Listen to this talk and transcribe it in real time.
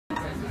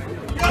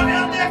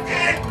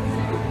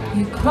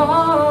You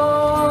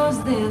cross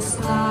this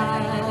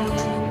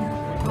line.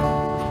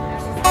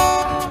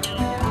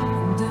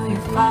 Do you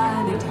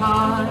find it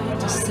hard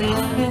to say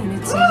me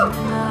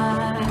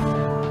tonight?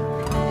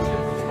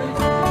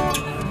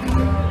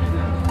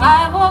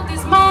 I walk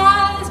these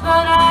miles,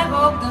 but I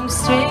walk them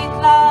straight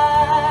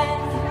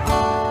line.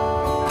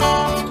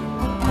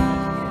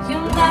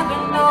 You'll never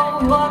know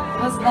what it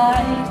was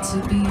like to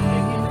be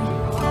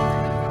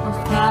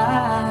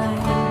afraid.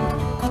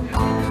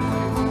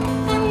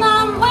 And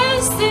I'm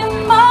wasting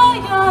my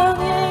young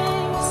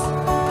years.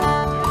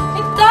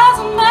 It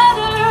doesn't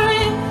matter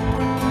if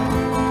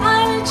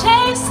I'm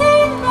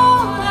chasing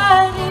all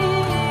that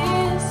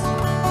is.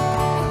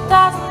 It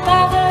doesn't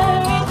matter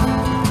if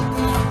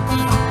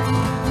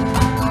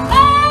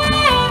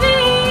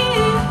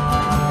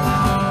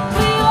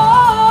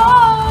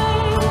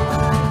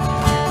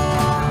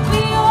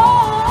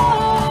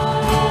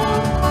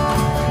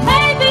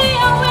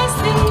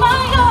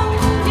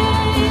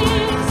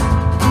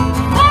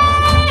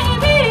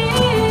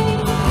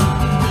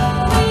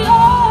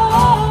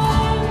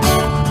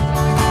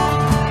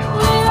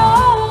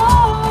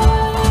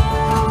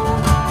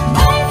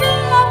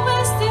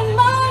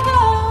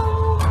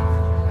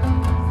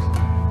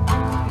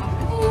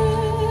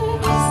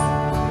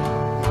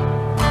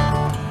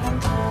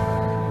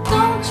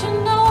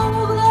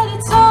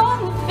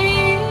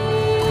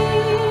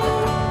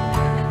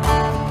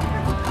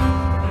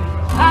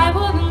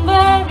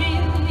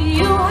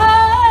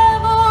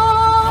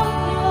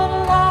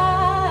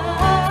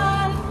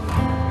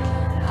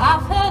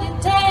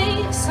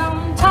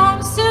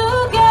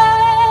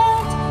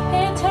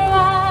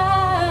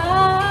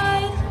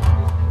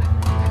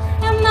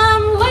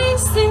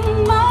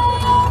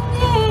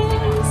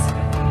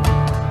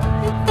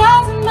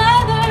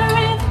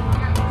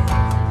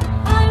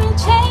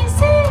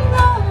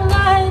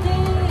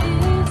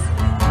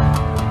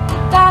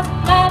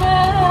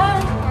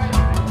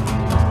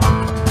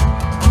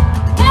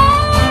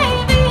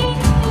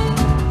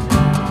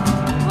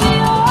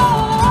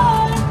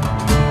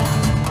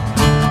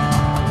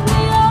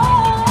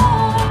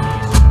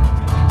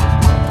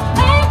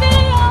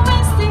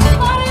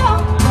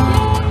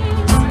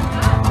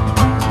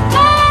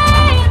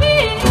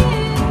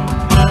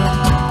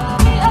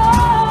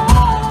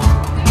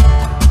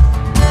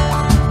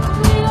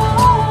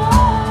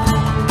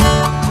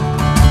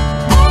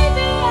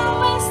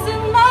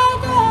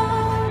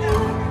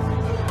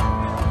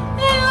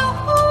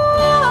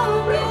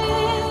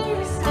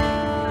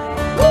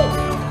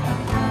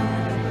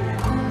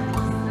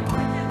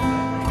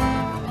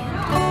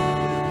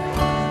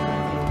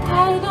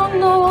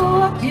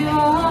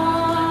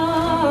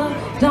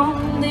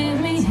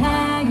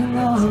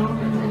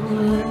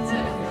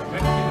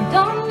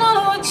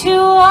you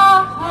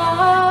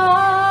are.